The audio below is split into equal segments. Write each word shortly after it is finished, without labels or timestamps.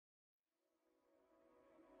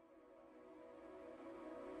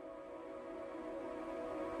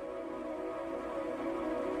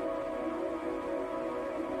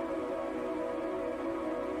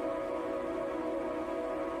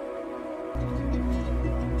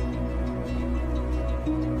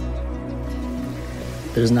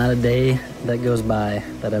There's not a day that goes by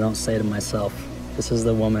that I don't say to myself, this is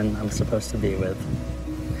the woman I'm supposed to be with.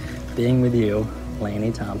 Being with you,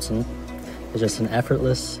 Lainey Thompson, is just an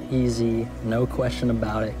effortless, easy, no question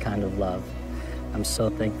about it kind of love. I'm so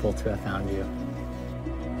thankful to have found you.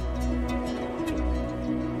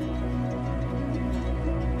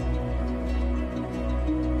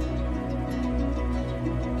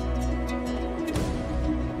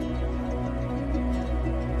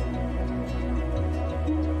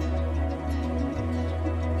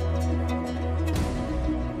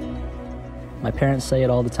 My parents say it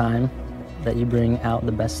all the time, that you bring out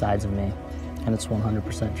the best sides of me, and it's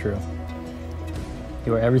 100% true.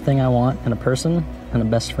 You are everything I want in a person, and a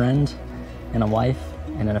best friend, and a wife,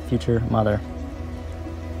 and in a future mother.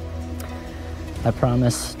 I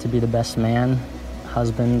promise to be the best man,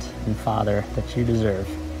 husband, and father that you deserve.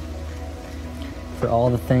 For all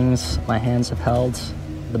the things my hands have held,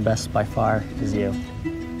 the best by far is you.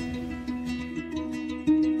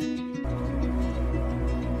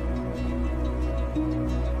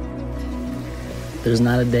 There's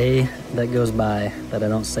not a day that goes by that I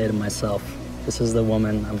don't say to myself, this is the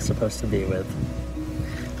woman I'm supposed to be with.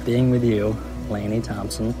 Being with you, Lainey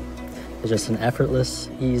Thompson, is just an effortless,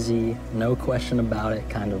 easy, no question about it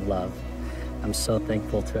kind of love. I'm so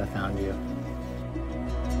thankful to have found you.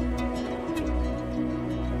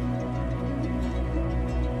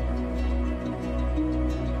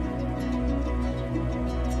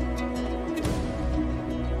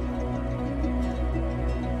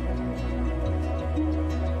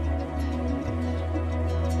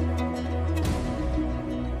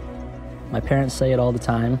 My parents say it all the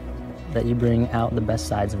time, that you bring out the best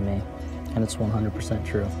sides of me, and it's 100%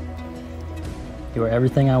 true. You are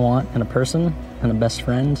everything I want in a person, and a best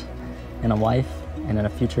friend, and a wife, and in a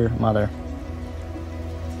future mother.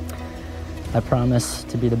 I promise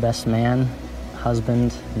to be the best man,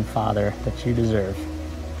 husband, and father that you deserve.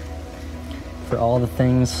 For all the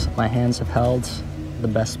things my hands have held, the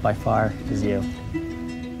best by far is you.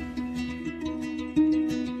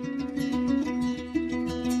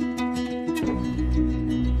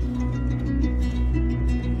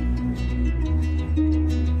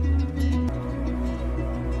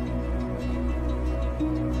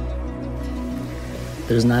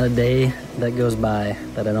 There's not a day that goes by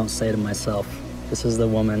that I don't say to myself, this is the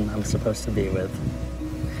woman I'm supposed to be with.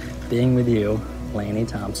 Being with you, Lainey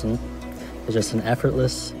Thompson, is just an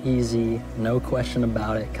effortless, easy, no question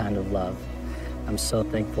about it kind of love. I'm so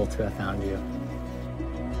thankful to have found you.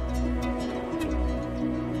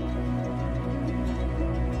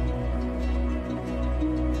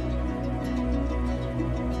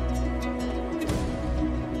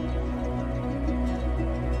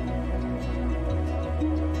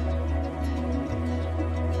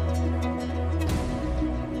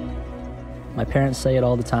 My parents say it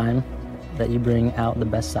all the time, that you bring out the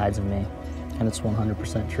best sides of me, and it's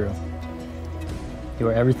 100% true. You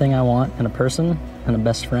are everything I want in a person, and a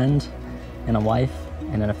best friend, and a wife,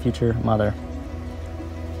 and in a future mother.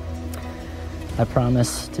 I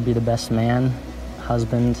promise to be the best man,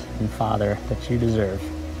 husband, and father that you deserve.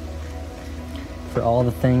 For all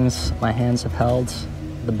the things my hands have held,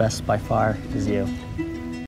 the best by far is you.